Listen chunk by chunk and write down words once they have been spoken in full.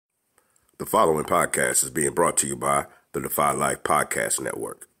The following podcast is being brought to you by the Defy Life Podcast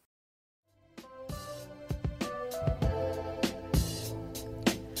Network.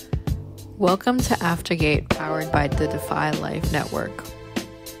 Welcome to Aftergate, powered by the Defy Life Network.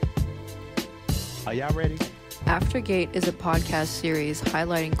 Are y'all ready? Aftergate is a podcast series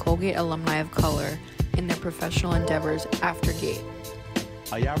highlighting Colgate alumni of color in their professional endeavors Aftergate.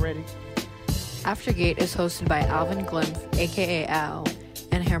 Are y'all ready? Aftergate is hosted by Alvin Glimpf, aka Al,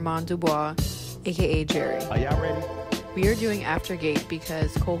 and Herman Dubois, aka Jerry. Are y'all ready? We are doing Aftergate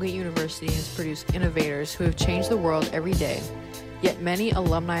because Colgate University has produced innovators who have changed the world every day, yet many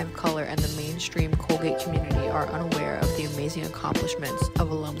alumni of color and the mainstream Colgate community are unaware of the amazing accomplishments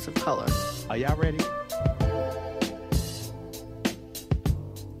of alums of color. Are y'all ready?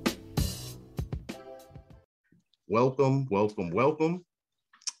 Welcome, welcome, welcome.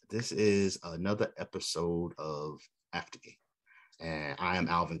 This is another episode of Aftergate. And I am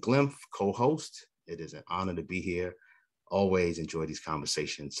Alvin Glimpf, co-host. It is an honor to be here. Always enjoy these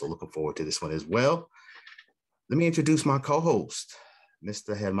conversations. So looking forward to this one as well. Let me introduce my co-host,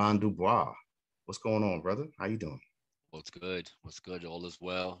 Mr. Herman Dubois. What's going on, brother? How you doing? What's good? What's good? All is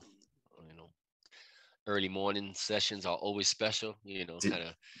well. Early morning sessions are always special, kind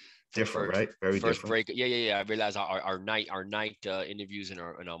of different, right? Very first different. break. Yeah. I realize our night interviews and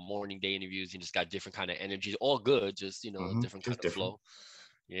our morning day interviews, you just got different kind of energies. All good, just different kind of flow.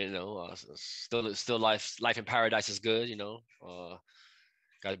 Still life in paradise is good.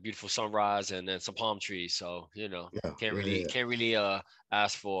 Got a beautiful sunrise and then some palm trees. So can't really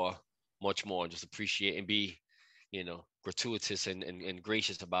ask for much more. Just appreciate and be gratuitous and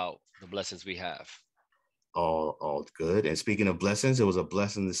gracious about the blessings we have. All good. And speaking of blessings, it was a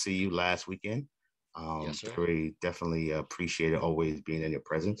blessing to see you last weekend. Yes, sir. Very definitely appreciate it, always being in your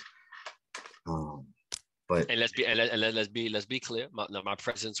presence. But let's be clear. My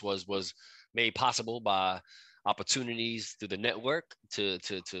presence was made possible by opportunities through the network to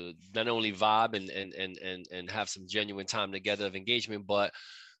not only vibe and have some genuine time together of engagement, but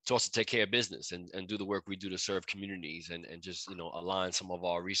to also take care of business and do the work we do to serve communities and just align some of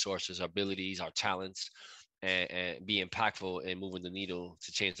our resources, our abilities, our talents, and be impactful in moving the needle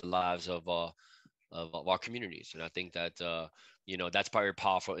to change the lives of our communities. And I think that that's very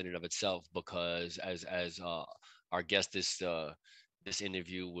powerful in and of itself, because as our guest this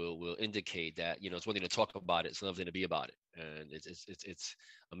interview will indicate that it's one thing to talk about it, it's another thing to be about it. And it's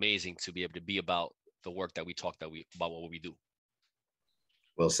amazing to be able to be about the work that we talk about what we do.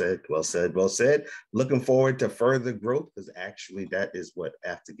 Well said, well said, well said. Looking forward to further growth, because actually that is what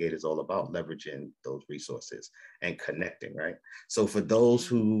Aftergate is all about, leveraging those resources and connecting, right? So for those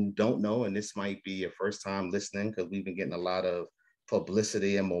who don't know, and this might be your first time listening, because we've been getting a lot of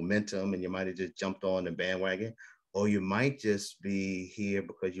publicity and momentum, and you might have just jumped on the bandwagon, or you might just be here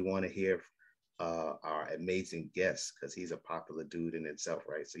because you want to hear our amazing guest, because he's a popular dude in itself,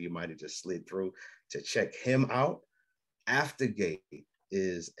 right? So you might have just slid through to check him out. Aftergate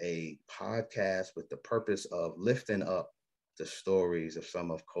is a podcast with the purpose of lifting up the stories of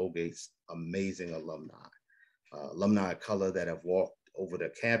some of Colgate's amazing alumni. Alumni of color that have walked over the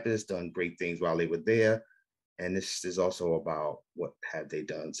campus, done great things while they were there. And this is also about what have they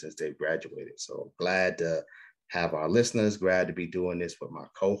done since they've graduated. So glad to have our listeners, glad to be doing this with my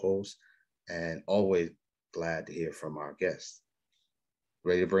co-host, and always glad to hear from our guests.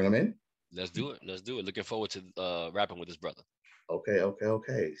 Ready to bring them in? Let's do it. Looking forward to rapping with this brother.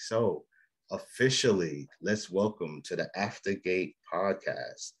 Okay. So officially, let's welcome to the Aftergate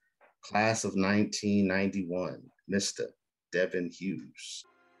podcast, class of 1991, Mr. Devin Hughes.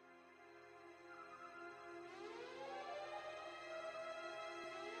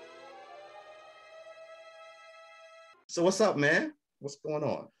 So what's up, man? What's going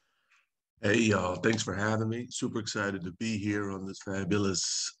on? Hey, y'all. Thanks for having me. Super excited to be here on this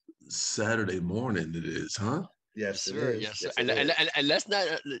fabulous Saturday morning it is, huh? Yes, sir. Yes, sir. And let's not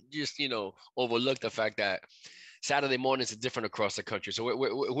just overlook the fact that Saturday mornings are different across the country. So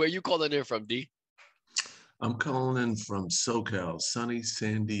where are you calling in from, D? I'm calling in from SoCal, sunny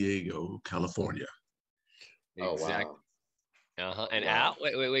San Diego, California. Exactly. Oh, wow. And wow.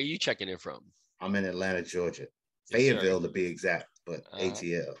 Al, where are you checking in from? I'm in Atlanta, Georgia. Yes, Fayetteville to be exact, but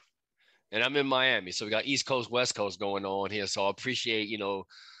ATL. And I'm in Miami. So we got East Coast, West Coast going on here. So I appreciate,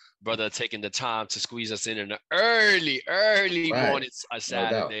 brother taking the time to squeeze us in an early morning a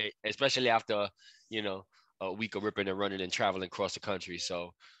Saturday, especially after, a week of ripping and running and traveling across the country.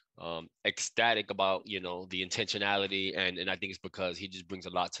 So ecstatic about, the intentionality. And I think it's because he just brings a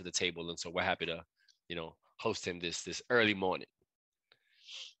lot to the table. And so we're happy to, host him this early morning.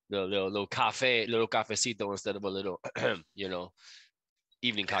 Little cafecito instead of a little,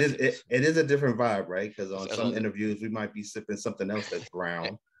 evening cocktails. It is a different vibe, right? Because on some interviews, we might be sipping something else that's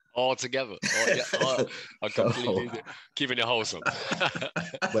brown. All together. Completely keeping it wholesome.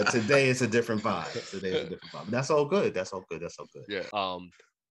 But today it's a different vibe. That's all good. Yeah.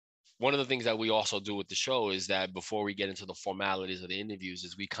 One of the things that we also do with the show is that before we get into the formalities of the interviews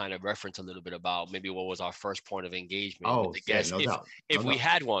is we kind of reference a little bit about maybe what was our first point of engagement with the guests. If we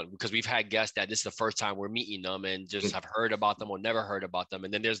had one, because we've had guests that this is the first time we're meeting them and just have heard about them or never heard about them.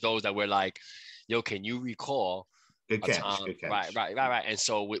 And then there's those that we're like, yo, can you recall Good catch. Right. And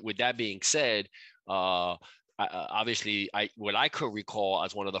so with that being said, obviously, what I could recall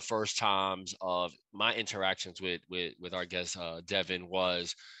as one of the first times of my interactions with our guest Devin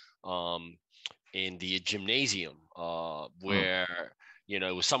was in the gymnasium where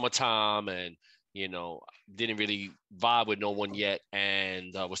it was summertime and didn't really vibe with no one yet,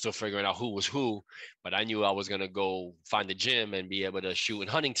 and was still figuring out who was who. But I knew I was gonna go find the gym and be able to shoot in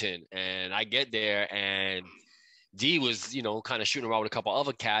Huntington. And I get there and D was, kind of shooting around with a couple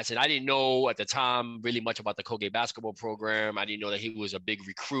other cats. And I didn't know at the time really much about the Colgate basketball program. I didn't know that he was a big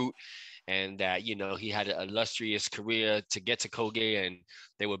recruit and that, he had an illustrious career to get to Colgate. And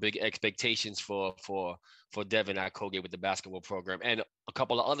there were big expectations for Devin at Colgate with the basketball program. And a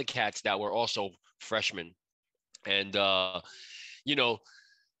couple of other cats that were also freshmen. And, of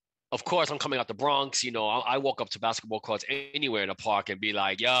course, I'm coming out the Bronx. I walk up to basketball courts anywhere in the park and be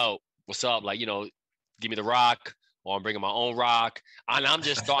like, yo, what's up? Like, give me the rock, or I'm bringing my own rock. And I'm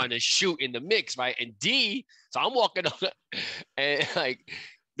just starting to shoot in the mix, right? And D, so I'm walking up and like,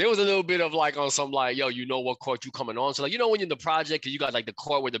 there was a little bit of like on some like, yo, what court you coming on? So like, when you're in the project, you got like the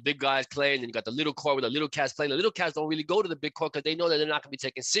court where the big guys play, and then you got the little court where the little cats play. The little cats don't really go to the big court because they know that they're not going to be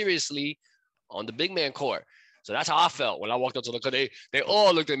taken seriously on the big man court. So that's how I felt when I walked up to the court. They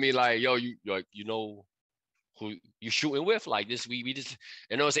all looked at me like, yo, who you shooting with? Like this, we just,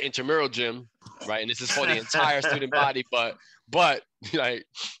 it's an intramural gym, right? And this is for the entire student body, but like,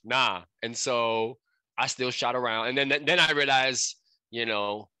 nah. And so I still shot around, and then I realized,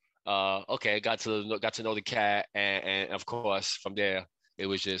 okay, got to know the cat, and of course from there it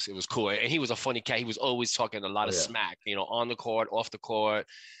was cool. And he was a funny cat. He was always talking a lot of smack, on the court, off the court.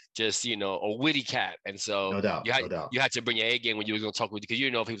 Just, a witty cat. And so no doubt. You had to bring your A game when you were going to talk with you, because you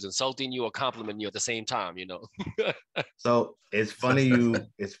know if he was insulting you or complimenting you at the same time, So it's funny you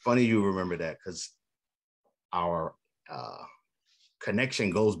remember that, because our connection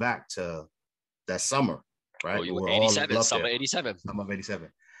goes back to that summer, right? Oh, you were 87, summer 87. Summer of 87.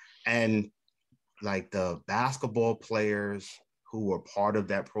 And like the basketball players who were part of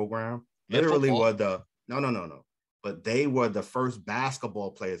that program literally were no. But they were the first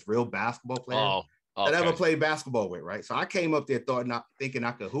basketball players, real basketball players that ever played basketball with, right? So I came up there thinking I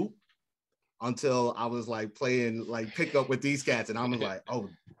could hoop until I was like playing like pickup with these cats, and I was like, oh,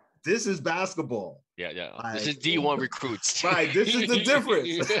 this is basketball. Yeah. Like, this is D1 recruits. Right. This is the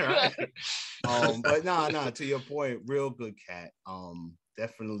difference. Right? But no, to your point, real good cat.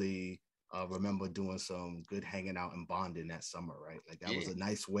 Definitely remember doing some good hanging out and bonding that summer, right? Like that was a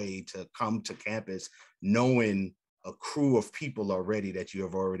nice way to come to campus knowing a crew of people already that you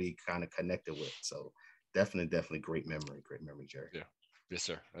have already kind of connected with. So definitely great memory, Jerry. Yeah. Yes,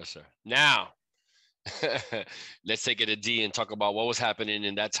 sir. Now, let's take it to D and talk about what was happening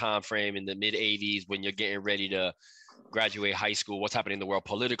in that time frame in the mid 80s when you're getting ready to graduate high school. What's happening in the world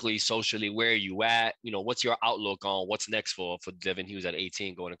politically, socially? Where are you at? What's your outlook on what's next for Devin Hughes at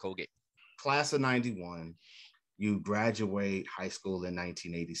 18 going to Colgate? Class of 91, you graduate high school in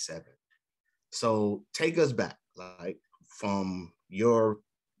 1987. So take us back, like from your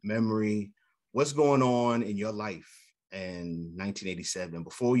memory, what's going on in your life in 1987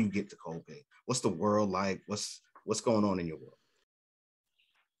 before you get to Colgate? What's the world like? What's going on in your world?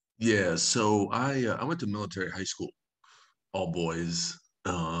 Yeah, so I went to military high school, all boys.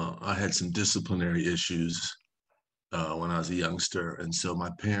 I had some disciplinary issues when I was a youngster, and so my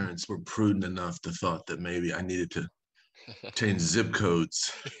parents were prudent enough to thought that maybe I needed to change zip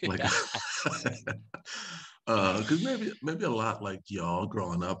codes, like, because maybe a lot like y'all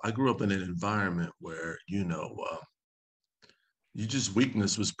growing up. I grew up in an environment where just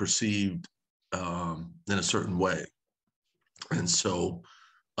weakness was perceived in a certain way, and so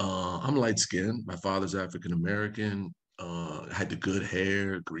I'm light skinned. My father's African American. Had the good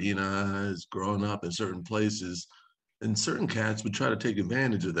hair, green eyes. Growing up in certain places. And certain cats would try to take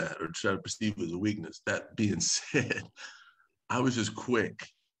advantage of that or try to perceive it as a weakness. That being said, I was just quick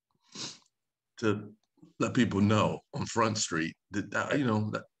to let people know on Front Street that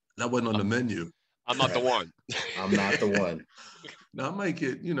wasn't on the menu. I'm not the one. I'm not the one. Now I might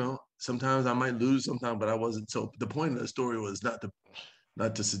get, sometimes I might lose sometimes, but I wasn't. So the point of the story was not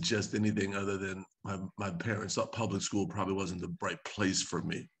not to suggest anything other than my parents thought public school probably wasn't the right place for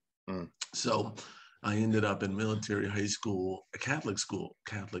me. So I ended up in military high school, a Catholic school,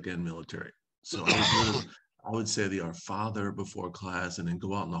 Catholic and military. So I was literally, I would say the Our Father before class and then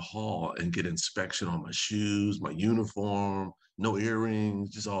go out in the hall and get inspection on my shoes, my uniform, no earrings,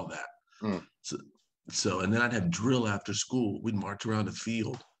 just all that. So, and then I'd have drill after school. We'd march around the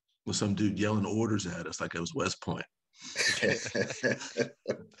field with some dude yelling orders at us like it was West Point.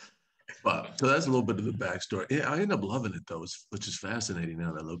 But so that's a little bit of the backstory. Yeah, I ended up loving it though, which is fascinating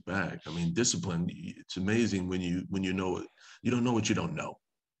now that I look back. I mean, discipline, it's amazing when you know it, you don't know what you don't know.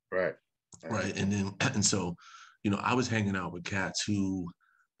 Right. Right. And so, I was hanging out with cats who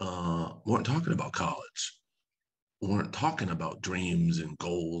weren't talking about college, weren't talking about dreams and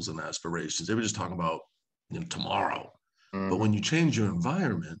goals and aspirations. They were just talking about, tomorrow. But when you change your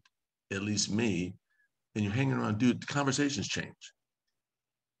environment, at least me, and you're hanging around, dude, the conversations change.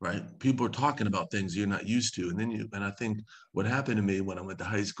 Right? People are talking about things you're not used to. And I think what happened to me when I went to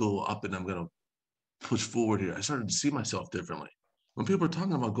high school and I'm going to push forward here, I started to see myself differently. When people are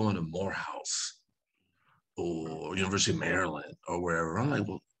talking about going to Morehouse or University of Maryland or wherever, I'm like,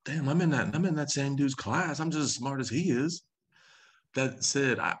 well, damn, I'm in that same dude's class. I'm just as smart as he is. That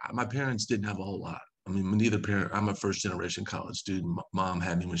said, my parents didn't have a whole lot. I mean, neither parent, I'm a first generation college student. Mom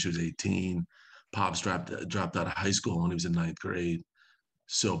had me when she was 18. Pops dropped out of high school when he was in 9th grade.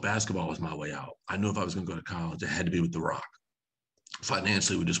 So basketball was my way out. I knew if I was going to go to college, it had to be with The Rock.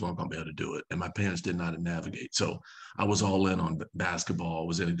 Financially, we just weren't going to be able to do it. And my parents didn't know how to navigate. So I was all in on basketball,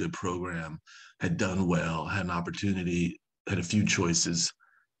 was in a good program, had done well, had an opportunity, had a few choices.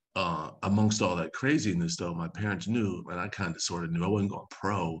 Amongst all that craziness, though, my parents knew, and I kind of sort of knew I wasn't going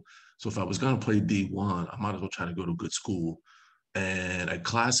pro. So if I was going to play D1, I might as well try to go to a good school. And a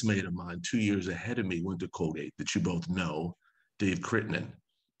classmate of mine 2 years ahead of me went to Colgate, that you both know, Dave Crittenden.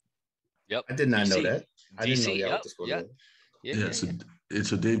 Yep. I did not know that. I didn't know DC, y'all went to school together.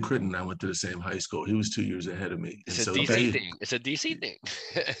 So Dave Crittenden and I went to the same high school. He was 2 years ahead of me. It's a DC thing. It's a DC thing.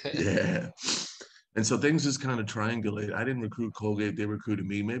 Yeah. And so things just kind of triangulate. I didn't recruit Colgate. They recruited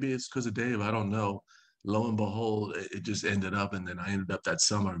me. Maybe it's because of Dave. I don't know. Lo and behold, it just ended up. And then I ended up that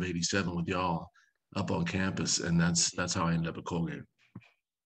summer of '87 with y'all up on campus. And that's how I ended up at Colgate.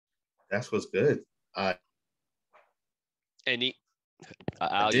 That's what's good. I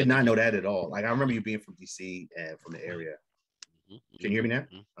did not know that at all. Like, I remember you being from DC and from the area. Can you hear me now?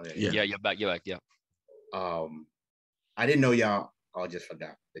 Okay. Yeah, you're back. Yeah. I didn't know y'all. I just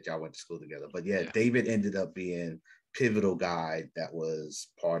forgot that y'all went to school together. But yeah, David ended up being pivotal guy that was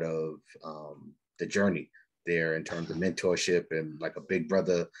part of the journey there in terms of mentorship and like a big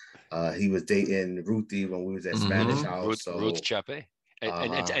brother. He was dating Ruthie when we was at Spanish House. Ruth Chape.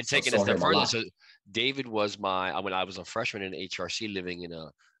 And taking a step further, so David was when I was a freshman in HRC, living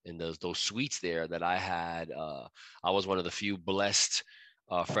in those suites there that I had. I was one of the few blessed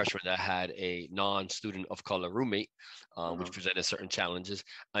freshmen that had a non-student of color roommate, which presented certain challenges.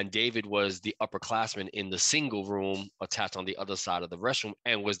 And David was the upperclassman in the single room attached on the other side of the restroom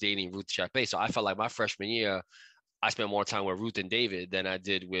and was dating Ruth Chape. So I felt like my freshman year, I spent more time with Ruth and David than I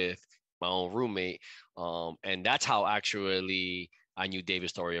did with my own roommate. And that's how actually I knew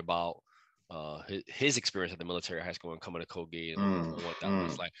David's story about his experience at the military high school and coming to Colgate and what that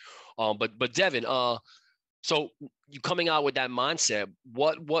was like. But Devin, so you coming out with that mindset,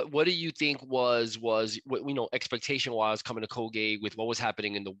 what do you think was expectation wise coming to Colgate with what was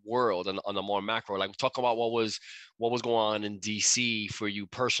happening in the world on a more macro? Like, talk about what was going on in DC for you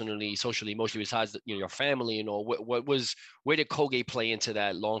personally, socially, emotionally, besides your family. Where did Colgate play into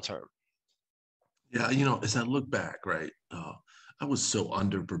that long term? Yeah, as I look back, right, I was so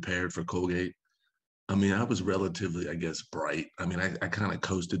underprepared for Colgate. I mean, I was relatively, I guess, bright. I mean, I kind of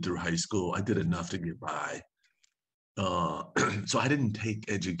coasted through high school. I did enough to get by. So I didn't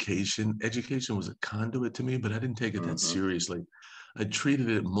take education. Education was a conduit to me, but I didn't take it that seriously. I treated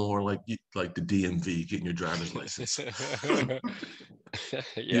it more like the DMV, getting your driver's license.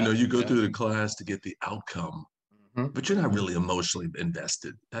 You go through the class to get the outcome, but you're not really emotionally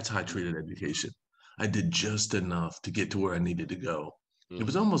invested. That's how I treated education. I did just enough to get to where I needed to go. It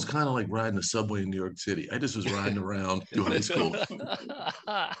was almost kind of like riding the subway in New York City. I just was riding around through high school.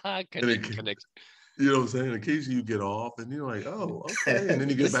 Connect. You know what I'm saying? Occasionally you get off and you're like, oh, okay. And then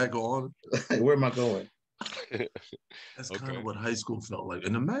you get back on. Where am I going? That's kind of what high school felt like.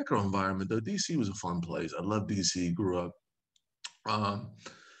 In the macro environment, though, DC was a fun place. I love DC, grew up.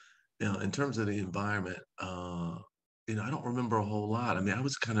 In terms of the environment, I don't remember a whole lot. I mean, I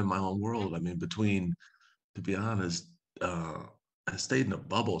was kind of in my own world. I mean, to be honest, I stayed in a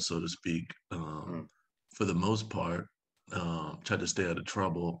bubble, so to speak, for the most part. tried to stay out of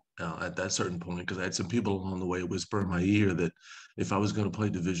trouble at that certain point, because I had some people along the way whisper in my ear that if I was going to play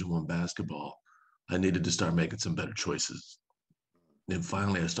Division I basketball, I needed to start making some better choices. And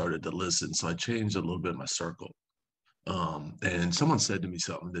finally, I started to listen. So I changed a little bit of my circle. And someone said to me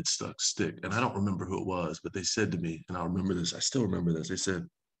something that stick. And I don't remember who it was, but they said to me, and I remember this, I still remember this. They said,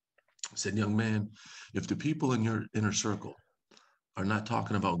 young man, if the people in your inner circle are not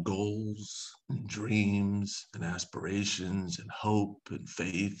talking about goals and dreams and aspirations and hope and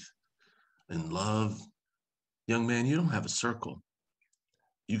faith and love, young man, you don't have a circle.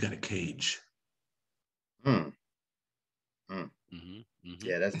 You got a cage. Mm. Mm.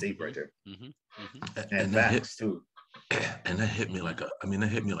 Yeah, that's deep right there. And facts too. And that hit me like a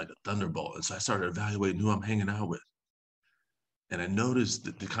thunderbolt. And so I started evaluating who I'm hanging out with. And I noticed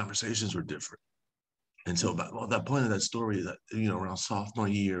that the conversations were different. And so about that point of that story, that, you know, around sophomore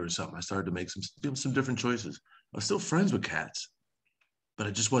year or something, I started to make some different choices. I was still friends with cats, but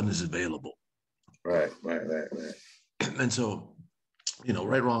I just wasn't as available. Right. And so, you know,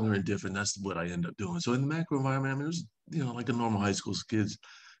 right, wrong, or indifferent, that's what I end up doing. So in the macro environment, I mean, it was, you know, like a normal high school kids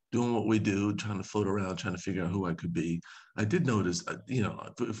doing what we do, trying to float around, trying to figure out who I could be. I did notice, you know,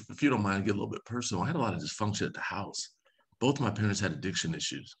 if you don't mind, get a little bit personal, I had a lot of dysfunction at the house. Both my parents had addiction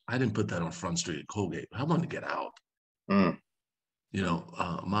issues. I didn't put that on Front Street at Colgate. I wanted to get out. You know,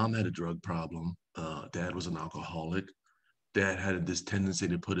 mom had a drug problem. Dad was an alcoholic. Dad had this tendency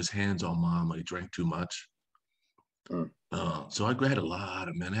to put his hands on mom when he drank too much. So I had a lot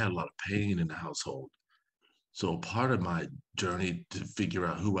of pain in the household. So part of my journey to figure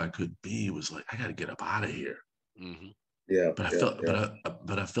out who I could be was like, I got to get up out of here. Yeah. But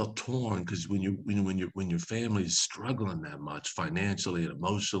I felt torn, because when your family is struggling that much financially and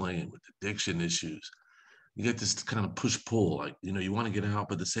emotionally and with addiction issues, you get this kind of push-pull, like, you know, you want to get out,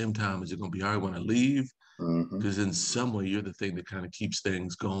 but at the same time, is it going to be hard when I leave? Because in some way, you're the thing that kind of keeps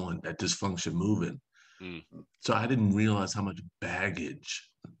things going, that dysfunction moving. So I didn't realize how much baggage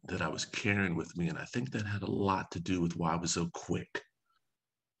that I was carrying with me. And I think that had a lot to do with why I was so quick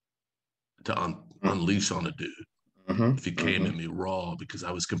to unleash on a dude. If he came at me raw, because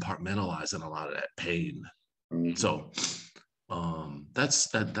I was compartmentalizing a lot of that pain. So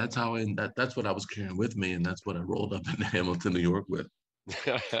that's what I was carrying with me, and that's what I rolled up in Hamilton, New York with.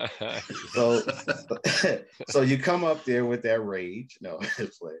 So you come up there with that rage. No,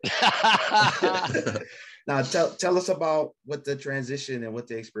 it's like now tell us about what the transition and what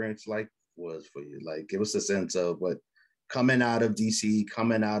the experience was for you. Like, give us a sense of what coming out of DC,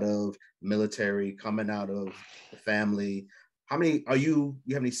 coming out of military, coming out of the family. How many are you?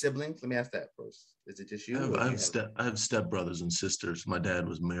 You have any siblings? Let me ask that first. Is it just you? I have step brothers and sisters. My dad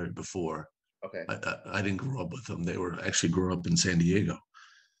was married before. Okay. I didn't grow up with them. They were actually grew up in San Diego.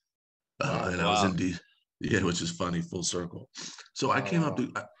 And I was in D. Yeah, which is funny, full circle. So I came up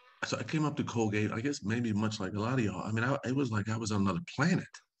to Colgate, I guess maybe much like a lot of y'all. I mean, it was like I was on another planet.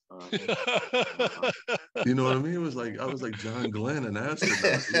 You know what I mean? It was like I was like John Glenn, an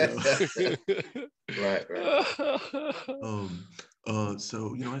astronaut. You know? Right.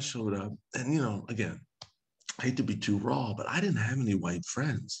 So, you know, I showed up, and, you know, again, I hate to be too raw, but I didn't have any white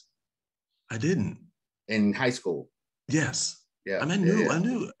friends. I didn't. In high school? Yes. Yeah. I mean, I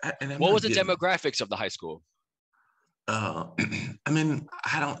knew. And what was the demographics of the high school? I mean,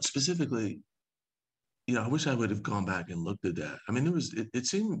 I don't specifically, you know, I wish I would have gone back and looked at that. I mean, it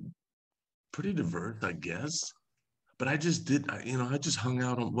seemed pretty diverse, I guess. But I just I just hung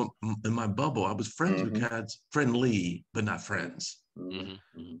out in my bubble. I was friends with cats, friendly, but not friends.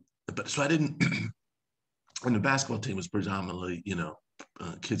 But so I didn't, and the basketball team was predominantly, you know,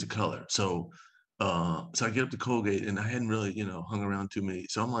 kids of color. So I get up to Colgate, and I hadn't really, you know, hung around too many.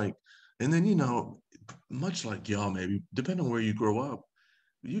 So I'm like, and then, you know, much like y'all, maybe, depending on where you grow up,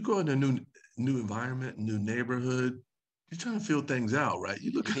 you go in a new environment, new neighborhood, you're trying to feel things out, right?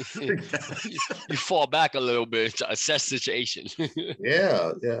 You look you fall back a little bit to assess situation.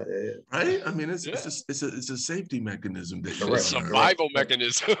 Yeah. Right? I mean, it's a safety mechanism. A survival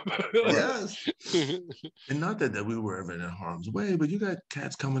mechanism. Yes. And not that we were ever in harm's way, but you got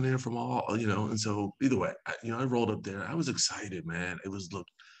cats coming in from all, you know, and so either way, I rolled up there. I was excited, man. It was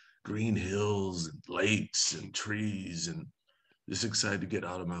green hills and lakes and trees, and just excited to get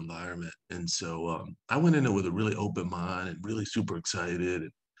out of my environment. And so I went in there with a really open mind and really super excited.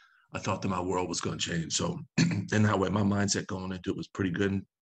 And I thought that my world was going to change. So in that way, my mindset going into it was pretty good. And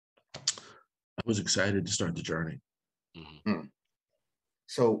I was excited to start the journey.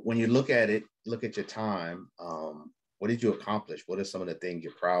 So when you look at your time, what did you accomplish? What are some of the things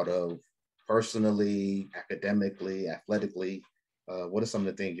you're proud of personally, academically, athletically? What are some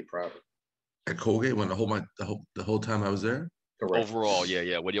of the things you're proud of? At Colgate, when the whole time I was there. Correct. Overall,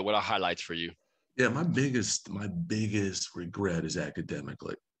 yeah. What are highlights for you? Yeah, my biggest regret is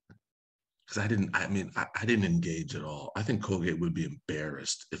academically. Because I didn't engage at all. I think Colgate would be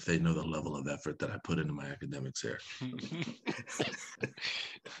embarrassed if they know the level of effort that I put into my academics here.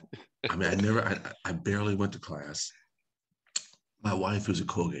 I mean, I barely went to class. My wife, who's a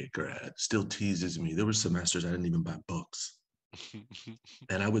Colgate grad, still teases me. There were semesters I didn't even buy books.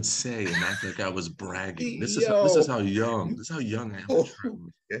 And I would say and act like I was bragging. This is how young I am. Oh,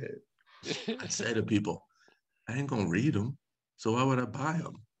 I'd say to people, I ain't gonna read them, so why would I buy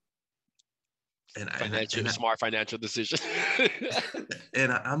them? Smart financial decision.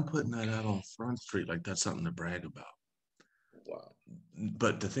 And I'm putting that out on Front Street like that's something to brag about. wow.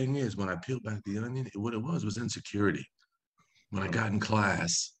 But the thing is, when I peeled back the onion, what it was insecurity. When I got in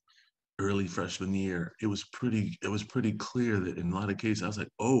class early freshman year, it was pretty clear that in a lot of cases I was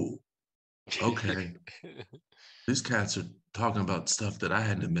like, oh, okay, these cats are talking about stuff that I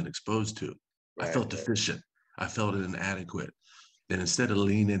hadn't been exposed to. Right, I felt deficient. I felt inadequate. And instead of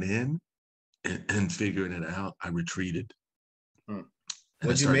leaning in and figuring it out, I retreated. What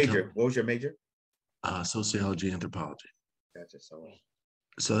was your major? Sociology and Anthropology. Gotcha.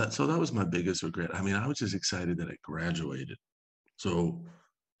 So that was my biggest regret. I mean, I was just excited that I graduated. So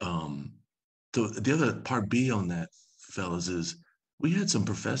the other part B on that, fellas, is we had some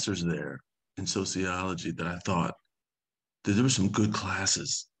professors there in sociology that I thought that there were some good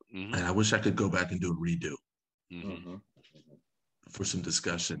classes, and I wish I could go back and do a redo. For some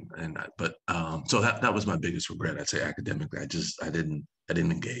discussion, so that was my biggest regret. I'd say academically, I didn't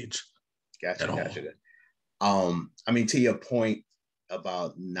engage. Gotcha. I mean, to your point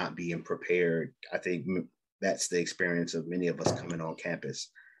about not being prepared, I think that's the experience of many of us coming on campus.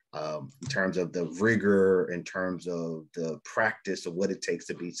 In terms of the rigor, in terms of the practice of what it takes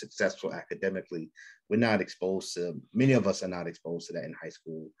to be successful academically, many of us are not exposed to that in high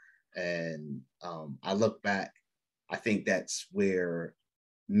school. And I look back, I think that's where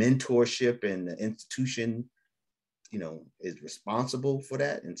mentorship and the institution, is responsible for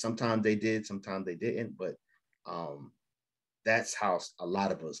that. And sometimes they did, sometimes they didn't. But that's how a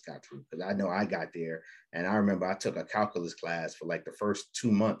lot of us got through. Because I know I got there, and I remember I took a calculus class for like the first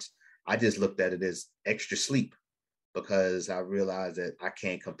 2 months. I just looked at it as extra sleep because I realized that I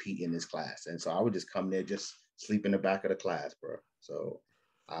can't compete in this class. And so I would just come there, just sleep in the back of the class, bro. So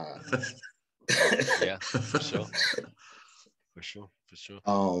yeah, for sure.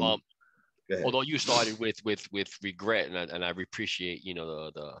 Although you started with regret, and I appreciate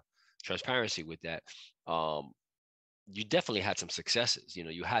the transparency with that. You definitely had some successes.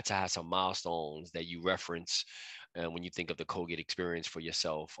 You had to have some milestones that you reference when you think of the Colgate experience for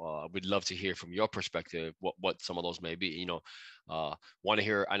yourself. We'd love to hear from your perspective what some of those may be. Want to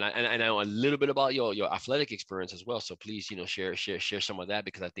hear, and I know a little bit about your athletic experience as well. So please, share some of that,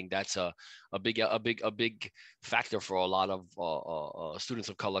 because I think that's a big factor for a lot of students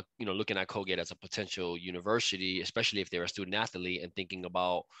of color. Looking at Colgate as a potential university, especially if they're a student athlete, and thinking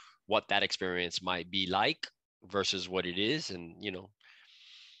about what that experience might be like versus what it is, and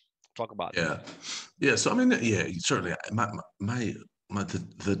talk about it. Yeah. So I mean, yeah, certainly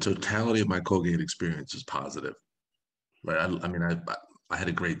the totality of my Colgate experience is positive, right? I had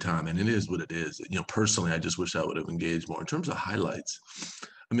a great time, and it is what it is. Personally, I just wish I would have engaged more. In terms of highlights,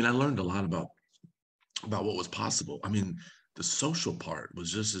 I mean, I learned a lot about what was possible. I mean, the social part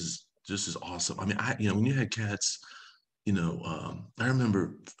was just as awesome. I mean, when you had cats, I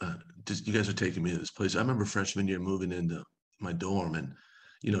remember you guys are taking me to this place. I remember freshman year moving into my dorm, and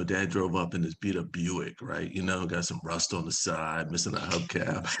Dad drove up in this beat up Buick, right? Got some rust on the side, missing a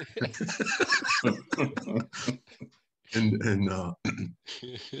hubcap. and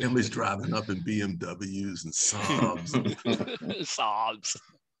Emily's driving up in BMWs and Saabs. Saabs.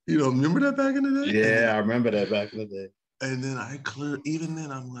 Remember that back in the day? Yeah, I remember that back in the day. And then even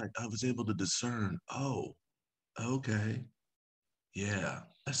then I'm like, I was able to discern, oh, okay. Yeah,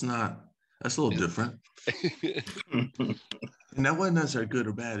 that's a little different. And that wasn't necessarily good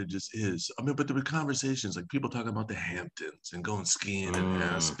or bad, it just is. I mean, but there were conversations, like people talking about the Hamptons and going skiing in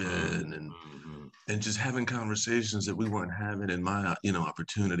Aspen and just having conversations that we weren't having in my,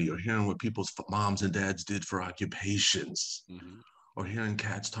 opportunity, or hearing what people's moms and dads did for occupations, or hearing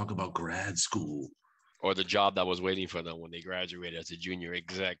cats talk about grad school. Or the job that was waiting for them when they graduated as a junior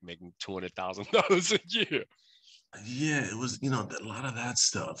exec, making $200,000 a year. Yeah, it was, a lot of that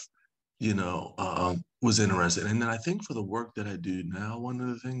stuff, was interesting. And then I think for the work that I do now, one of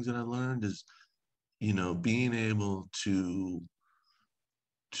the things that I learned is, being able to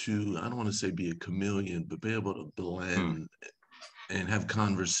I don't want to say be a chameleon, but be able to blend and have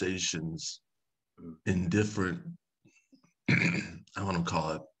conversations in different, I want to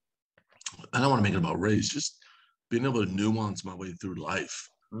call it, I don't want to make it about race, just being able to nuance my way through life,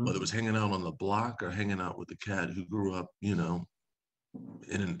 whether it was hanging out on the block or hanging out with the cat who grew up, you know,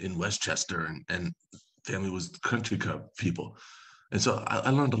 in Westchester, and family was country club people. And so I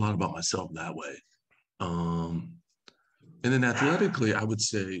learned a lot about myself that way. And then athletically, I would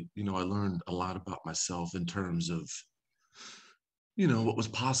say, you know, I learned a lot about myself in terms of, you know, what was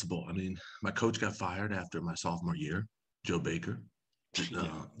possible. I mean, my coach got fired after my sophomore year, Joe Baker.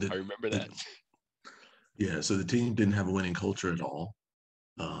 I remember that. Yeah, so the team didn't have a winning culture at all.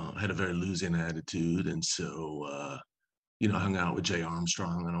 Had a very losing attitude. And so, you know, I hung out with Jay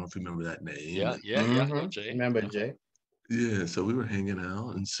Armstrong. I don't know if you remember that name. Yeah. I know Jay. Remember Jay? Yeah, so we were hanging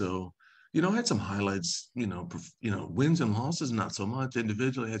out. And so, you know, I had some highlights, you know, wins and losses, not so much.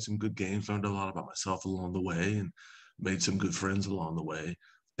 Individually, I had some good games, learned a lot about myself along the way, and made some good friends along the way.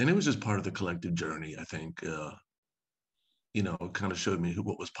 And it was just part of the collective journey, I think. You know, it kind of showed me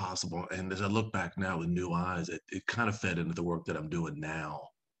what was possible. And as I look back now with new eyes, it kind of fed into the work that I'm doing now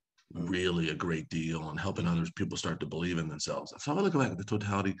really a great deal on helping others, people start to believe in themselves. So if I look back at the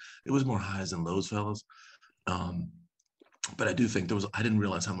totality, it was more highs than lows, fellas. But I do think I didn't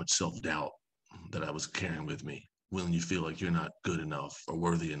realize how much self-doubt that I was carrying with me when you feel like you're not good enough or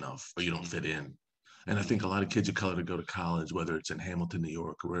worthy enough or you don't fit in. And I think a lot of kids of color that go to college, whether it's in Hamilton, New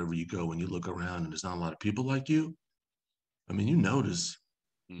York, or wherever you go, when you look around and there's not a lot of people like you, I mean, you notice,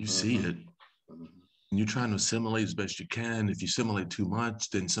 you see it, and you're trying to assimilate as best you can. If you assimilate too much,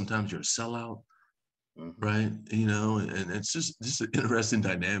 then sometimes you're a sellout, right? You know, and it's just interesting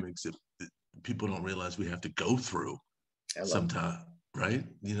dynamics that people don't realize we have to go through sometimes, right?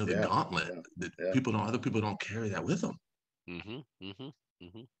 You know, the gauntlet that other people don't carry that with them.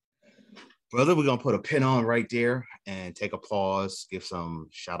 Brother, we're going to put a pin on right there and take a pause, give some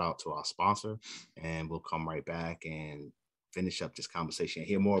shout out to our sponsor, and we'll come right back and finish up this conversation and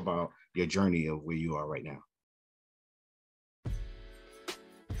hear more about your journey of where you are right now.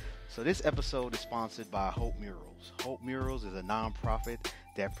 So this episode is sponsored by Hope Murals. Hope Murals is a nonprofit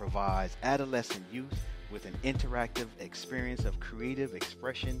that provides adolescent youth with an interactive experience of creative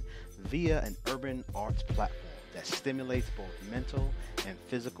expression via an urban arts platform that stimulates both mental and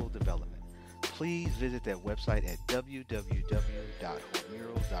physical development. Please visit their website at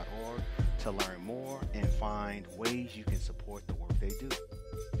www.hopemurals.org to learn more and find ways you can support the work they do.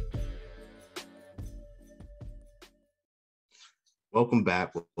 Welcome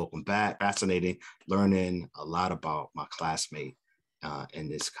back. Fascinating, learning a lot about my classmate in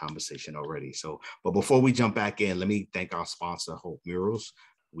this conversation already. But before we jump back in, let me thank our sponsor, Hope Murals.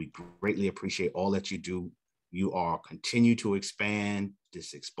 We greatly appreciate all that you do. You are continue to expand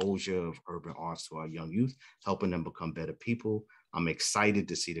this exposure of urban arts to our young youth, helping them become better people. I'm excited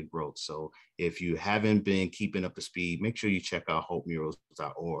to see the growth. So if you haven't been keeping up to speed, make sure you check out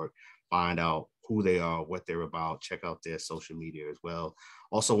hopemurals.org, find out who they are, what they're about, check out their social media as well.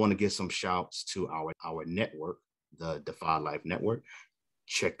 Also want to give some shouts to our network, the Defy Life Network.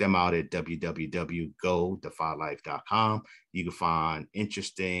 Check them out at www.godefylife.com. You can find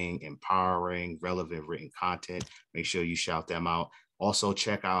interesting, empowering, relevant written content. Make sure you shout them out. Also,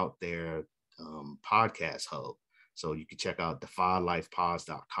 check out their podcast hub. So you can check out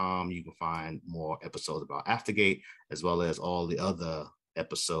defylifepods.com. You can find more episodes about Aftergate, as well as all the other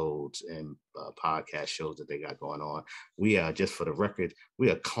episodes and podcast shows that they got going on. We are, just for the record, we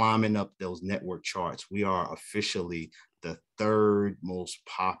are climbing up those network charts. We are officially the third most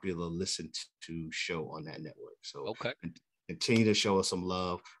popular listened to show on that network. So continue to show us some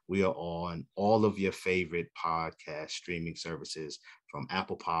love. We are on all of your favorite podcast streaming services, from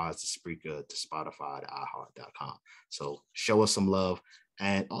Apple Pods to Spreaker to Spotify to iHeart.com. So show us some love,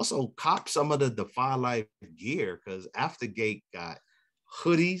 and also cop some of the Defy Life gear, because Aftergate got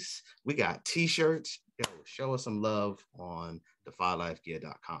hoodies, we got t-shirts. Show us some love on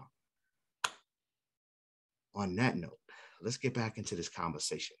defylifegear.com. On that note, let's get back into this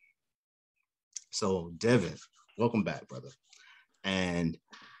conversation. So Devin, welcome back, brother. And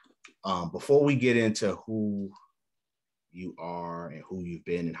before we get into who you are and who you've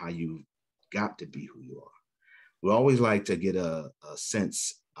been and how you got to be who you are, we always like to get a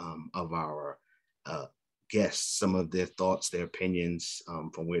sense of our guests, some of their thoughts, their opinions,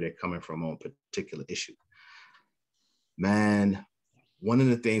 from where they're coming from on a particular issue. Man, one of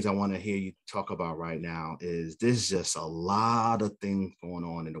the things I want to hear you talk about right now is there's just a lot of things going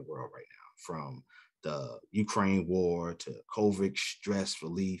on in the world right now, from the Ukraine war to COVID stress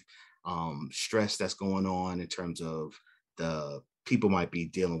relief, stress that's going on in terms of the people might be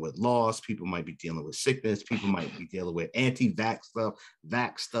dealing with loss, people might be dealing with sickness, people might be dealing with anti-vax stuff,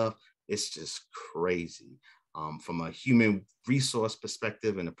 vax stuff. It's just crazy. From a human resource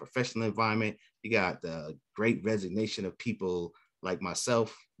perspective and a professional environment, you got the great resignation of people like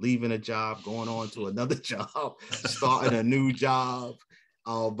myself, leaving a job, going on to another job, starting a new job.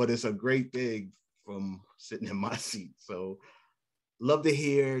 But it's a great thing from sitting in my seat. So love to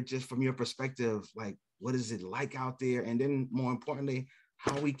hear just from your perspective, like, what is it like out there? And then more importantly,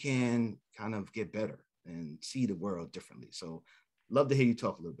 how we can kind of get better and see the world differently. So love to hear you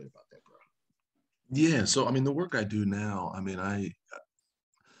talk a little bit about that, bro. Yeah. So, I mean, the work I do now, I mean,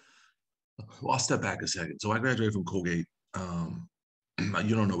 well, I'll step back a second. So I graduated from Colgate.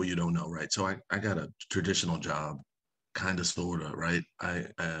 You don't know what you don't know, right? So I got a traditional job, kind of, sort of, right? I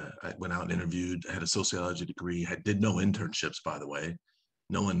went out and interviewed, I had a sociology degree, did no internships, by the way.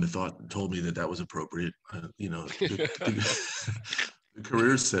 No one told me that was appropriate. The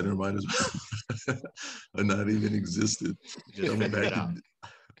career center might as well not even existed. Just I went figure back it to out.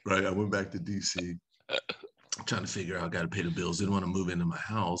 right. I went back to DC. Trying to figure out, got to pay the bills. Didn't want to move into my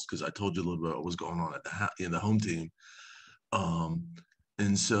house because I told you a little bit what was going on at in the home team. Um,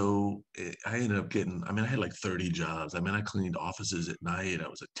 and so I ended up getting, I mean, I had like 30 jobs. I mean, I cleaned offices at night. I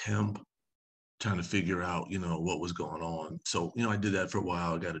was a temp trying to figure out, what was going on. So, I did that for a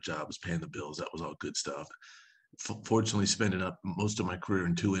while. I got a job, was paying the bills. That was all good stuff. Fortunately, spending up most of my career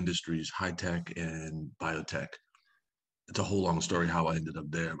in two industries, high tech and biotech. It's a whole long story how I ended up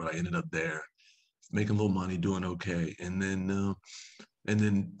there, but I ended up there making a little money, doing okay. And then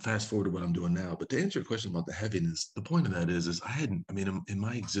fast forward to what I'm doing now. But to answer your question about the heaviness, the point of that is I mean, in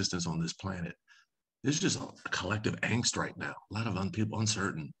my existence on this planet, there's just a collective angst right now. A lot of people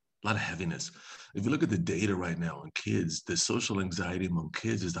uncertain, a lot of heaviness. If you look at the data right now on kids, the social anxiety among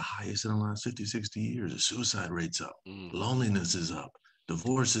kids is the highest in the last 50, 60 years. The suicide rate's up, loneliness is up,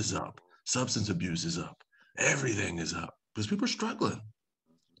 divorce is up, substance abuse is up, everything is up because people are struggling.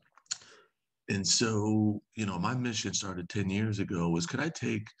 And so, my mission started 10 years ago was, could I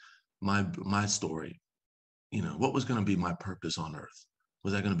take my story, what was going to be my purpose on earth?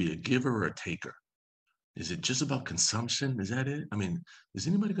 Was I going to be a giver or a taker? Is it just about consumption? Is that it? I mean, is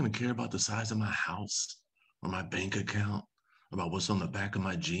anybody going to care about the size of my house or my bank account, about what's on the back of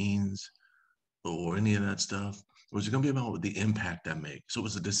my jeans or any of that stuff? Or is it going to be about the impact I make? So it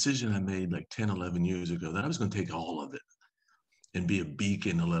was a decision I made like 10, 11 years ago that I was going to take all of it and be a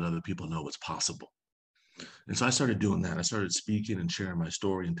beacon to let other people know what's possible. And so I started doing that. I started speaking and sharing my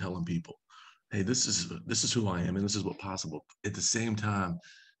story and telling people, hey, this is who I am and this is what's possible. At the same time,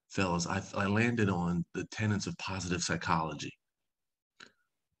 fellas, I landed on the tenets of positive psychology.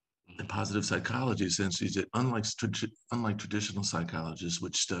 And positive psychology essentially is that unlike traditional psychologists,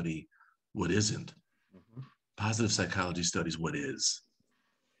 which study what isn't, positive psychology studies what is.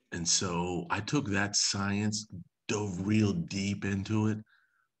 And so I took that science, dove real deep into it,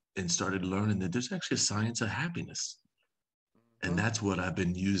 and started learning that there's actually a science of happiness. And that's what I've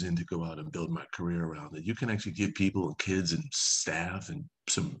been using to go out and build my career around. That you can actually give people and kids and staff and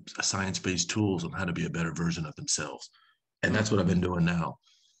some science-based tools on how to be a better version of themselves. And that's what I've been doing now.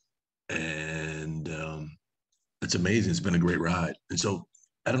 And it's amazing. It's been a great ride. And so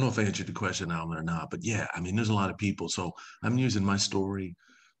I don't know if I answered the question, Alvin, or not, but yeah, I mean, there's a lot of people. So I'm using my story,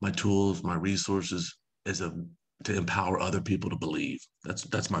 my tools, my resources to empower other people to believe.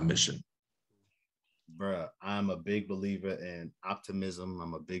 That's my mission. Bruh, I'm a big believer in optimism.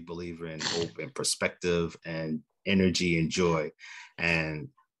 I'm a big believer in hope and perspective and energy and joy. And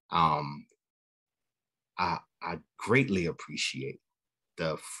I greatly appreciate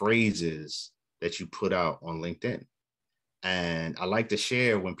the phrases that you put out on LinkedIn. And I like to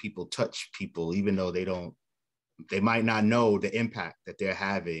share when people touch people, even though they might not know the impact that they're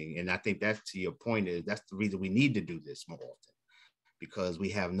having. And I think that's, to your point, that's the reason we need to do this more often, because we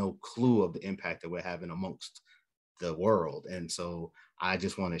have no clue of the impact that we're having amongst the world. And so I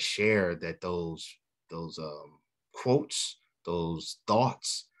just want to share that those quotes, those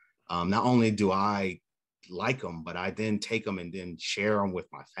thoughts, not only do I like them, but I then take them and then share them with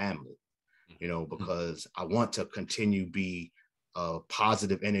my family, because I want to continue be a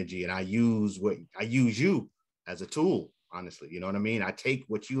positive energy. And I use you as a tool, honestly. You know what I mean? I take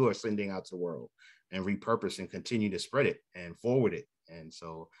what you are sending out to the world and repurpose and continue to spread it and forward it. And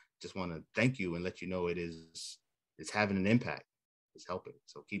so just want to thank you and let you know it's having an impact. It's helping.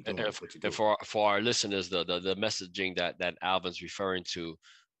 So keep doing what you do. And for our listeners, the messaging that Alvin's referring to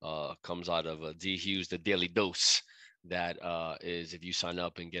comes out of D Hughes, the Daily Dose. That is, if you sign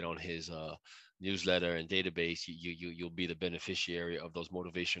up and get on his newsletter and database, you'll be the beneficiary of those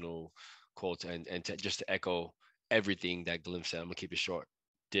motivational quotes. And just to echo everything that Glenn said, I'm gonna keep it short.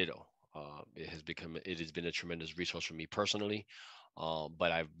 Ditto. It has been a tremendous resource for me personally,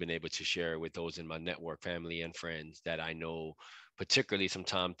 But I've been able to share with those in my network, family and friends that I know, particularly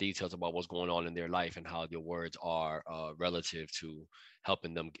sometimes details about what's going on in their life and how their words are relative to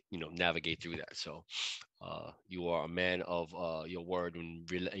helping them, navigate through that. So you are a man of your word, when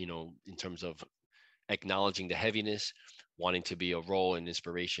in terms of acknowledging the heaviness, wanting to be a role and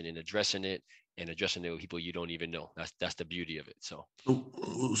inspiration in addressing it, and addressing it with people you don't even know. That's the beauty of it. So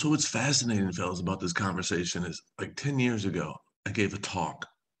So what's fascinating, fellas, about this conversation is like 10 years ago, I gave a talk.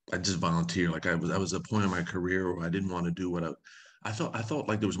 I just volunteered. Like I was at a point in my career where I didn't want to do what I felt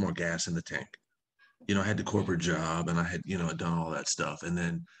like there was more gas in the tank. I had the corporate job and I had, done all that stuff. And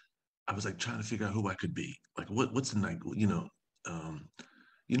then I was like trying to figure out who I could be. Like what's the like, um,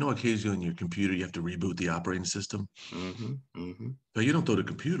 occasionally on your computer you have to reboot the operating system. Mm-hmm. Mm-hmm. But you don't throw the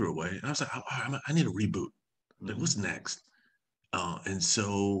computer away. And I was like, I need a reboot. Like, what's next? And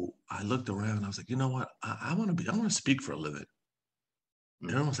so I looked around and I was like, you know what? I want to speak for a living. And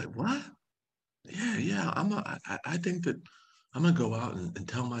everyone was like, what? Yeah. I think that I'm going to go out and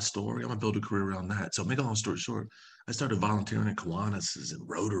tell my story. I'm going to build a career around that. So make a long story short, I started volunteering at Kiwanis and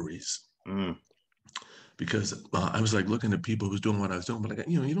Rotaries because I was like looking at people who was doing what I was doing. But like,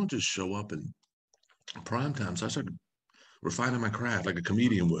 you don't just show up in prime time. So I started refining my craft like a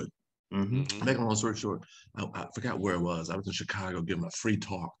comedian would. Mm-hmm. Make a long story short, I forgot where it was. I was in Chicago giving a free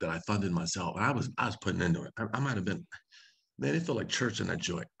talk that I funded myself, and I was putting into it. I might have been, man, it felt like church in that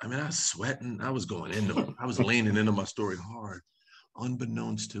joint. I mean, I was sweating. I was going into it. I was leaning into my story hard.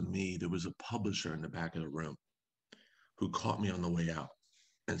 Unbeknownst to me, there was a publisher in the back of the room who caught me on the way out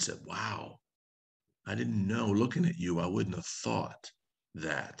and said, "Wow, I didn't know. Looking at you, I wouldn't have thought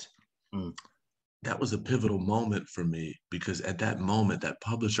that." That was a pivotal moment for me because at that moment, that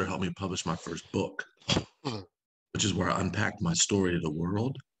publisher helped me publish my first book, which is where I unpacked my story to the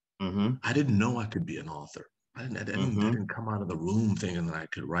world. I didn't know I could be an author. I didn't come out of the room thinking that I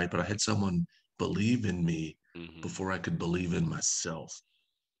could write, but I had someone believe in me before I could believe in myself.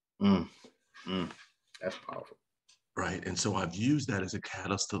 That's powerful. Right. And so I've used that as a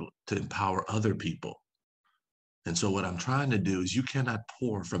catalyst to empower other people. And so what I'm trying to do is you cannot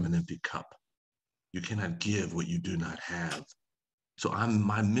pour from an empty cup. You cannot give what you do not have. So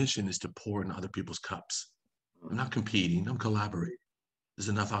my mission is to pour in other people's cups. I'm not competing, I'm collaborating. There's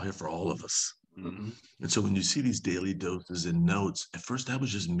enough out here for all of us. And so when you see these daily doses and notes, at first that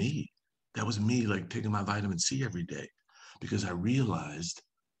was just me. That was me like taking my vitamin C every day because I realized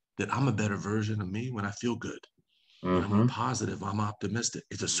that I'm a better version of me when I feel good. When I'm more positive, I'm optimistic.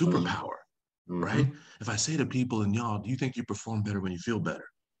 It's a superpower, right? If I say to people and y'all, do you think you perform better when you feel better?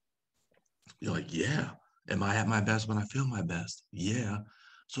 You're like, yeah. Am I at my best when I feel my best? Yeah.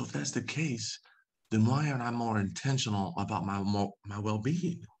 So if that's the case, then why aren't I more intentional about my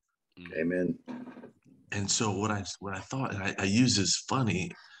well-being? Amen. And so what I thought, and I use this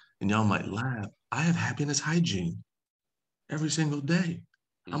funny, and y'all might laugh. I have happiness hygiene every single day.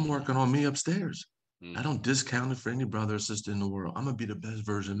 I'm working on me upstairs. I don't discount it for any brother or sister in the world. I'm gonna be the best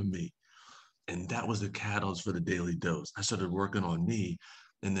version of me. And that was the catalyst for the daily dose. I started working on me.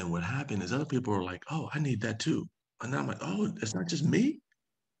 And then what happened is other people were like, oh, I need that too. And I'm like, oh, it's not just me.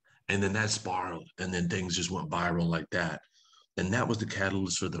 And then that spiraled. And then things just went viral like that. And that was the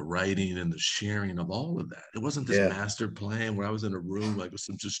catalyst for the writing and the sharing of all of that. It wasn't this master plan where I was in a room like with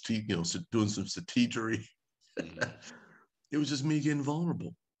some just, doing some strategery. It was just me getting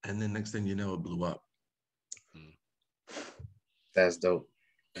vulnerable. And then next thing you know, it blew up. That's dope.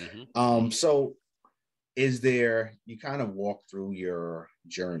 So is there, you kind of walk through your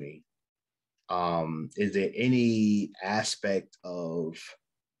journey. Is there any aspect of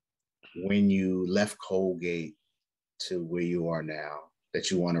when you left Colgate to where you are now that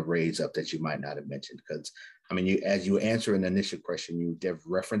you want to raise up that you might not have mentioned? Because I mean, as you answer an initial question, you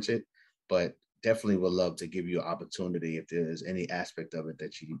reference it, but definitely would love to give you an opportunity if there's any aspect of it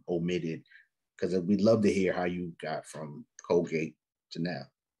that you omitted, because we'd love to hear how you got from Colgate to now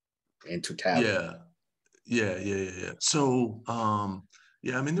in totality. Yeah. So, I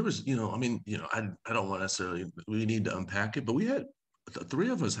mean, there was, I don't want necessarily, we need to unpack it, but we had, the three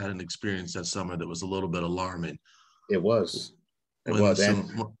of us had an experience that summer that was a little bit alarming. It was. And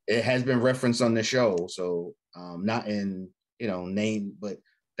it has been referenced on the show. So not in, name, but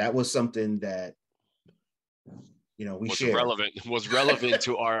that was something that, we share. Was relevant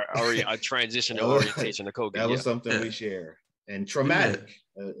to our transition to orientation to Colgate. That was something we share. And traumatic.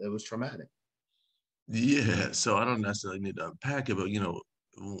 It was traumatic. Yeah. So I don't necessarily need to unpack it, but,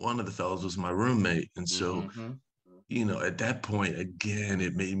 one of the fellows was my roommate. And so, at that point, again,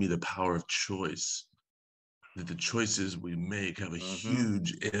 it made me the power of choice. That the choices we make have a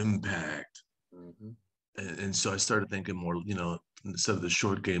huge impact And so I started thinking more, instead of the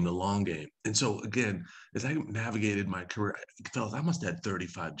short game, the long game. And so again, as I navigated my career, fellas, I must have had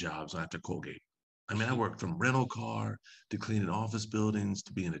 35 jobs after Colgate. I mean, I worked from rental car to cleaning office buildings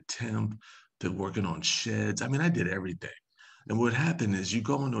to being a temp to working on sheds. I mean, I did everything. And what happened is you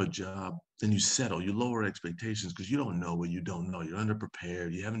go into a job and you settle, you lower expectations because you don't know what you don't know. You're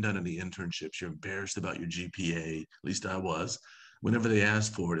underprepared. You haven't done any internships. You're embarrassed about your GPA. At least I was. Whenever they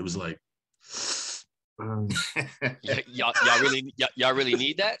asked for it was like, y'all really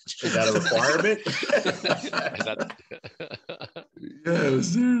need that? Is that a requirement? Yeah,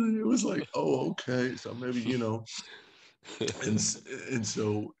 it was like, oh, okay. So maybe, and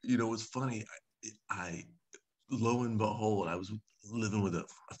so, it's funny. I lo and behold, I was living with a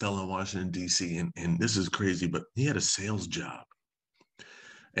fellow in Washington, D.C., and this is crazy, but he had a sales job.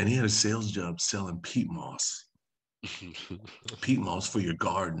 And he had a sales job selling peat moss. Peat moss for your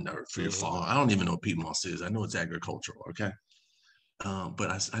garden or for your farm. I don't even know what peat moss is. I know it's agricultural, okay?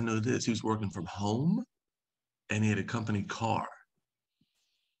 But I know this. He was working from home, and he had a company car.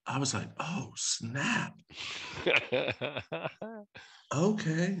 I was like, oh, snap.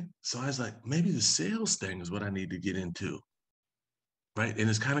 Okay. So I was like, maybe the sales thing is what I need to get into, right? And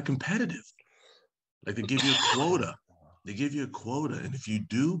it's kind of competitive. Like they give you a quota. They give you a quota, and if you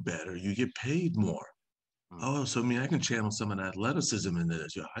do better, you get paid more. Oh, so I mean, I can channel some of the athleticism into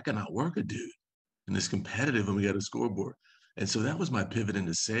this. I can outwork a dude, and it's competitive, and we got a scoreboard. And so that was my pivot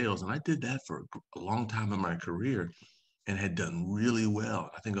into sales, and I did that for a long time in my career, and had done really well.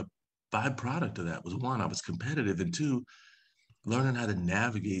 I think a byproduct of that was one, I was competitive, and two, learning how to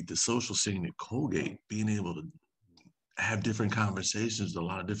navigate the social scene at Colgate, being able to have different conversations with a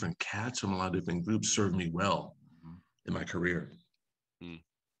lot of different cats from a lot of different groups served me well in my career.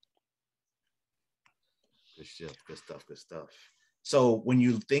 Good stuff, good stuff, good stuff. So when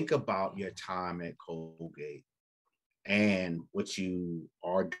you think about your time at Colgate and what you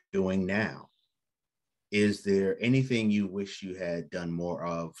are doing now, is there anything you wish you had done more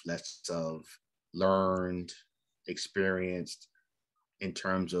of, less of, learned, experienced in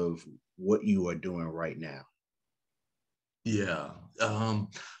terms of what you are doing right now? Yeah.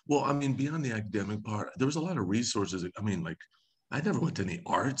 Well, I mean, beyond the academic part, there was a lot of resources. I mean, like, I never went to any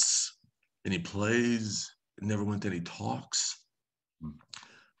arts, any plays, never went to any talks.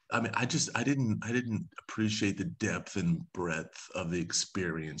 I mean, I didn't appreciate the depth and breadth of the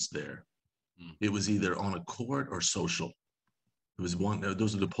experience there. It was either on a court or social. It was one,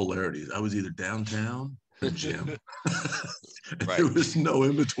 those are the polarities. I was either downtown or gym. Right. There was no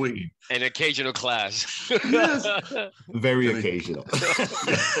in between. An occasional class. Yes. Very occasional.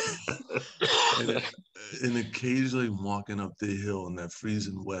 and occasionally walking up the hill in that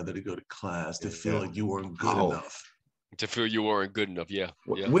freezing weather to go to class to feel like you weren't good enough. To feel you weren't good enough, yeah.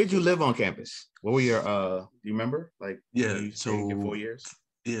 Where'd you live on campus? What were your, do you remember? Like, so your 4 years?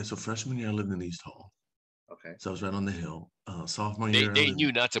 Yeah, so freshman year I lived in East Hall. Okay. So I was right on the hill. Sophomore year. They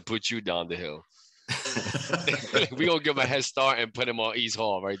knew not to put you down the hill. We're gonna give him a head start and put him on East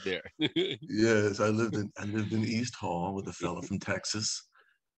Hall right there. Yes, I lived in East Hall with a fella from Texas.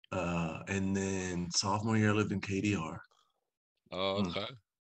 And then sophomore year I lived in KDR. Oh, okay.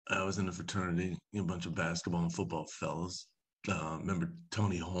 I was in a fraternity, a bunch of basketball and football fellas. Remember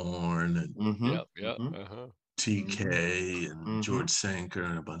Tony Horn and TK and George Sanker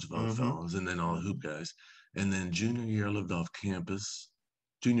and a bunch of other fellas, and then all the hoop guys. And then junior year, I lived off campus.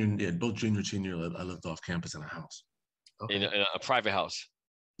 Both junior, senior, I lived off campus in a house. Okay. In a private house?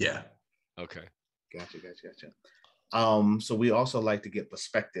 Yeah. Okay. Gotcha. So we also like to get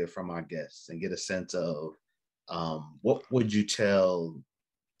perspective from our guests and get a sense of what would you tell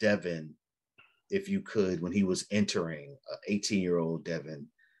Devin, if you could, when he was entering, 18-year-old Devin,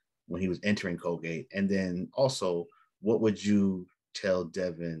 when he was entering Colgate? And then also, what would you tell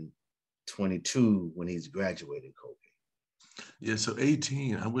Devin, 22, when he's graduated Colgate? Yeah, so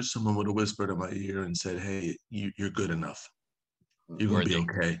 18, I wish someone would have whispered in my ear and said, hey, you're good enough. You're going to be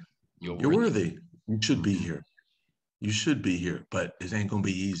okay. You're worthy. You should be here. You should be here, but it ain't going to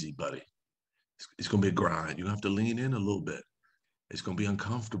be easy, buddy. It's going to be a grind. You have to lean in a little bit. It's going to be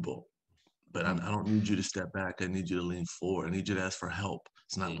uncomfortable, but I don't need you to step back. I need you to lean forward. I need you to ask for help.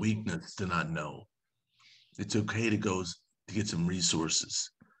 It's not weakness to not know. It's okay to get some resources.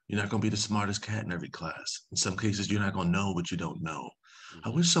 You're not going to be the smartest cat in every class. In some cases, you're not going to know what you don't know. I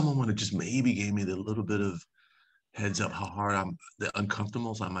wish someone would have just maybe gave me the little bit of heads up how hard the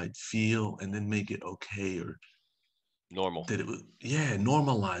uncomfortables I might feel, and then make it okay or normal.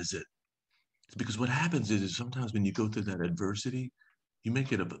 Normalize it. Because what happens is sometimes when you go through that adversity, you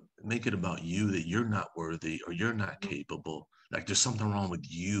make it about you, that you're not worthy or you're not capable. Like there's something wrong with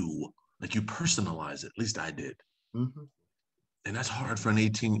you. Like you personalize it. At least I did. Mm-hmm. And that's hard for an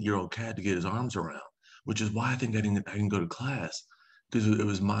 18-year-old cat to get his arms around, which is why I think I didn't go to class, because it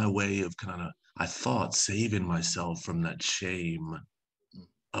was my way of kind of, I thought, saving myself from that shame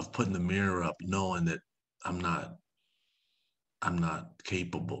of putting the mirror up, knowing that I'm not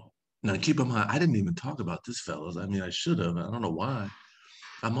capable. Now, keep in mind, I didn't even talk about this, fellas. I mean, I should have. I don't know why.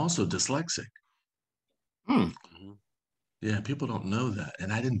 I'm also dyslexic. Mm. Mhm. Yeah, people don't know that.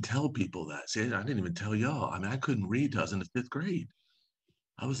 And I didn't tell people that. See, I didn't even tell y'all. I mean, I couldn't read till I was in the 5th grade.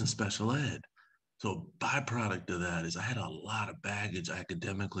 I was in special ed. So byproduct of that is I had a lot of baggage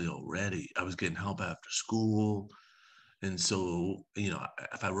academically already. I was getting help after school. And so,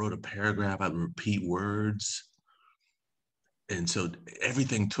 if I wrote a paragraph, I would repeat words. And so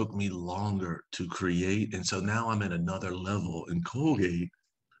everything took me longer to create. And so now I'm at another level in Colgate,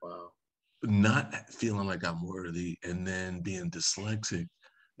 Wow. not feeling like I'm worthy, and then being dyslexic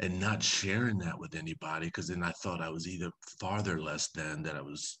and not sharing that with anybody, because then I thought I was either farther less than that I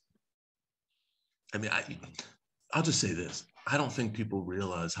was. I mean, I'll just say this. I don't think people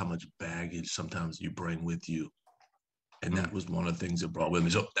realize how much baggage sometimes you bring with you. And that was one of the things that brought with me.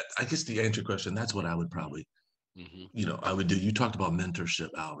 So I guess to answer your question, that's what I would probably, I would do. You talked about mentorship,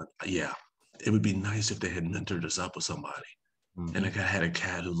 Alvin. Yeah, it would be nice if they had mentored us up with somebody. And like I had a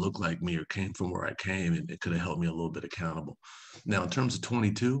cat who looked like me or came from where I came, and it could have held me a little bit accountable. Now, in terms of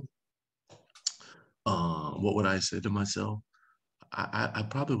 22, what would I say to myself? I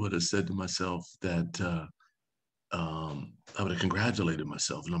probably would have said to myself that I would have congratulated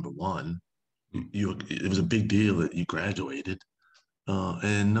myself. Number one, it was a big deal that you graduated,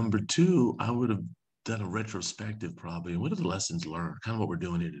 and number two, I would have done a retrospective probably. What are the lessons learned? Kind of what we're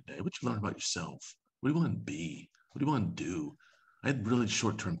doing here today. What you learned about yourself? What do you want to be? What do you want to do? I had really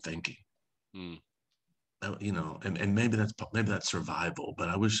short-term thinking. And maybe that's survival, but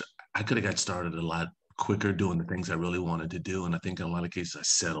I wish I could have got started a lot quicker doing the things I really wanted to do. And I think in a lot of cases I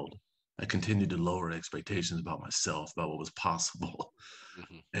settled. I continued to lower expectations about myself, about what was possible.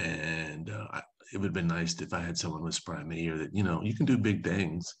 And it would have been nice if I had someone whisper in my ear that, you can do big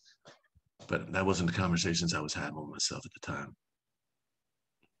things, but that wasn't the conversations I was having with myself at the time.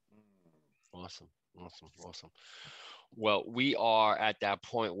 Awesome. Well, we are at that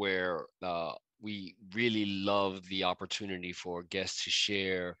point where we really love the opportunity for guests to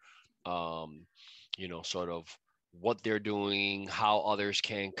share, sort of what they're doing, how others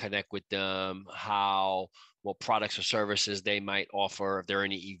can connect with them, what products or services they might offer. If there are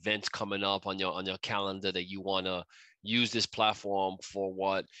any events coming up on your calendar that you want to use this platform for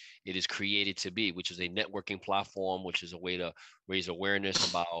what it is created to be, which is a networking platform, which is a way to raise awareness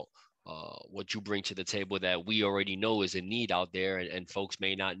about what you bring to the table that we already know is a need out there, and folks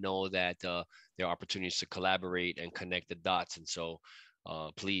may not know that there are opportunities to collaborate and connect the dots. And so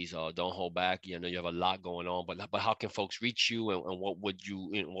please don't hold back. You have a lot going on, but how can folks reach you, and what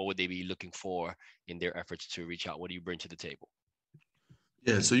would they be looking for in their efforts to reach out? What do you bring to the table?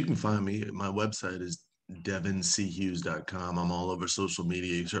 Yeah, so you can find me. My website is devinchughes.com. I'm all over social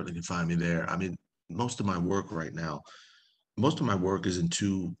media. You certainly can find me there. I mean, most of my work is in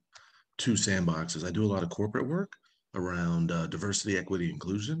two sandboxes. I do a lot of corporate work around diversity, equity,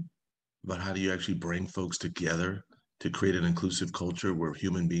 inclusion, about how do you actually bring folks together to create an inclusive culture where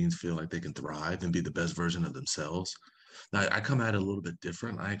human beings feel like they can thrive and be the best version of themselves. Now, I come at it a little bit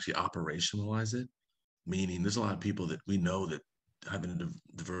different. I actually operationalize it, meaning there's a lot of people that we know that having a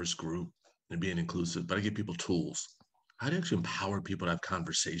diverse group and being inclusive, but I give people tools. How do you actually empower people to have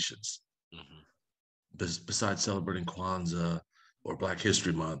conversations? Besides celebrating Kwanzaa or Black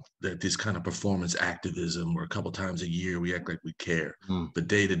History Month, that this kind of performance activism where a couple times a year we act like we care. But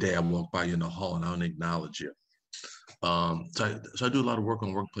day to day, I walk by you in the hall and I don't acknowledge you. So I do a lot of work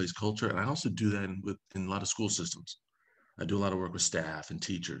on workplace culture, and I also do that in a lot of school systems. I do a lot of work with staff and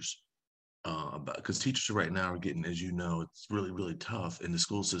teachers, because teachers right now are getting, as you know, it's really, really tough in the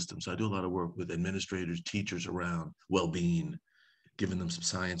school system. So I do a lot of work with administrators, teachers around well-being, giving them some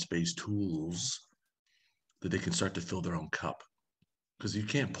science-based tools that they can start to fill their own cup. Because you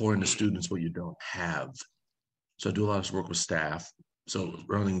can't pour into students what you don't have. So I do a lot of work with staff, so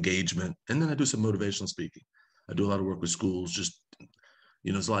around engagement, and then I do some motivational speaking. I do a lot of work with schools, just,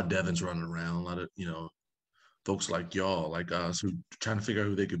 there's a lot of Devins running around, a lot of, folks like y'all, like us, who trying to figure out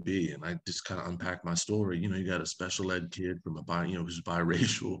who they could be. And I just kind of unpack my story. You got a special ed kid from who's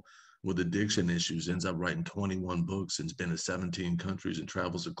biracial with addiction issues, ends up writing 21 books and has been to 17 countries and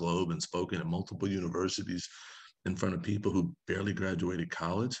travels the globe and spoken at multiple universities in front of people who barely graduated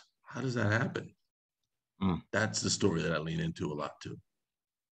college. How does that happen? That's the story that I lean into a lot too.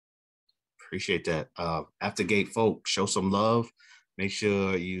 Appreciate that. Aftergate folk, show some love. Make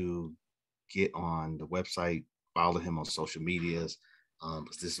sure you get on the website, follow him on social medias,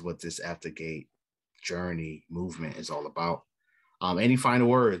 because this is what this Aftergate journey movement is all about. Any final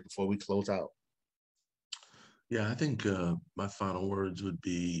words before we close out? Yeah, I think my final words would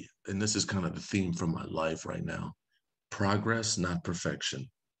be, and this is kind of the theme for my life right now: progress, not perfection.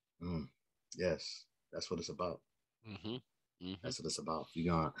 Yes, that's what it's about. Mm-hmm. Mm-hmm. That's what it's about.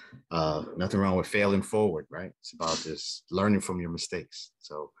 You're gonna nothing wrong with failing forward, right? It's about just learning from your mistakes.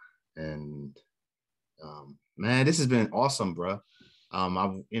 So, and man, this has been awesome, bro.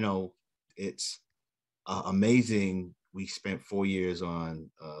 It's amazing. We spent 4 years on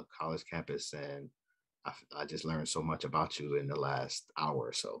college campus, and I just learned so much about you in the last hour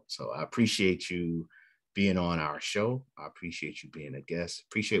or so. So I appreciate you being on our show. I appreciate you being a guest.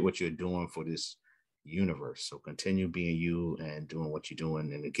 Appreciate what you're doing for this universe. So continue being you and doing what you're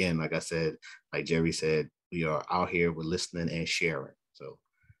doing. And again, like I said, like Jerry said, we are out here, we're listening and sharing. So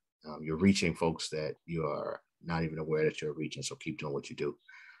you're reaching folks that you are not even aware that you're reaching. So keep doing what you do.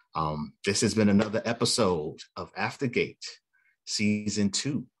 This has been another episode of Aftergate Season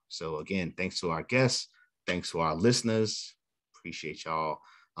 2. So again, thanks to our guests, thanks to our listeners. Appreciate y'all.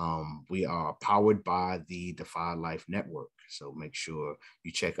 We are powered by the Defy Life Network. So make sure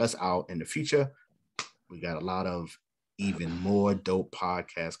you check us out in the future. We got a lot of even more dope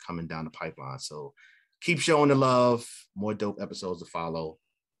podcasts coming down the pipeline. So keep showing the love. More dope episodes to follow.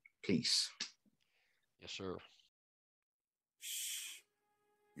 Peace. Yes, sir. Shh.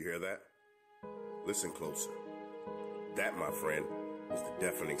 You hear that? Listen closer. That, my friend, is the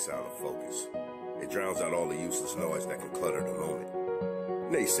deafening sound of focus. It drowns out all the useless noise that can clutter the moment.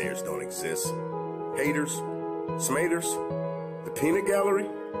 Naysayers don't exist. Haters? Smaters? The peanut gallery?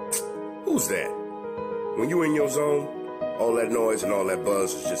 Who's that? When you in your zone, all that noise and all that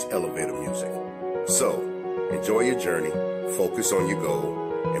buzz is just elevator music. So, enjoy your journey, focus on your goal,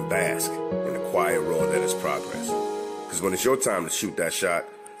 and bask in the quiet roar that is progress. Because when it's your time to shoot that shot,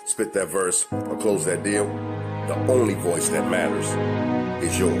 spit that verse, or close that deal, the only voice that matters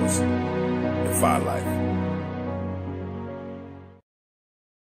is yours. Defy Life.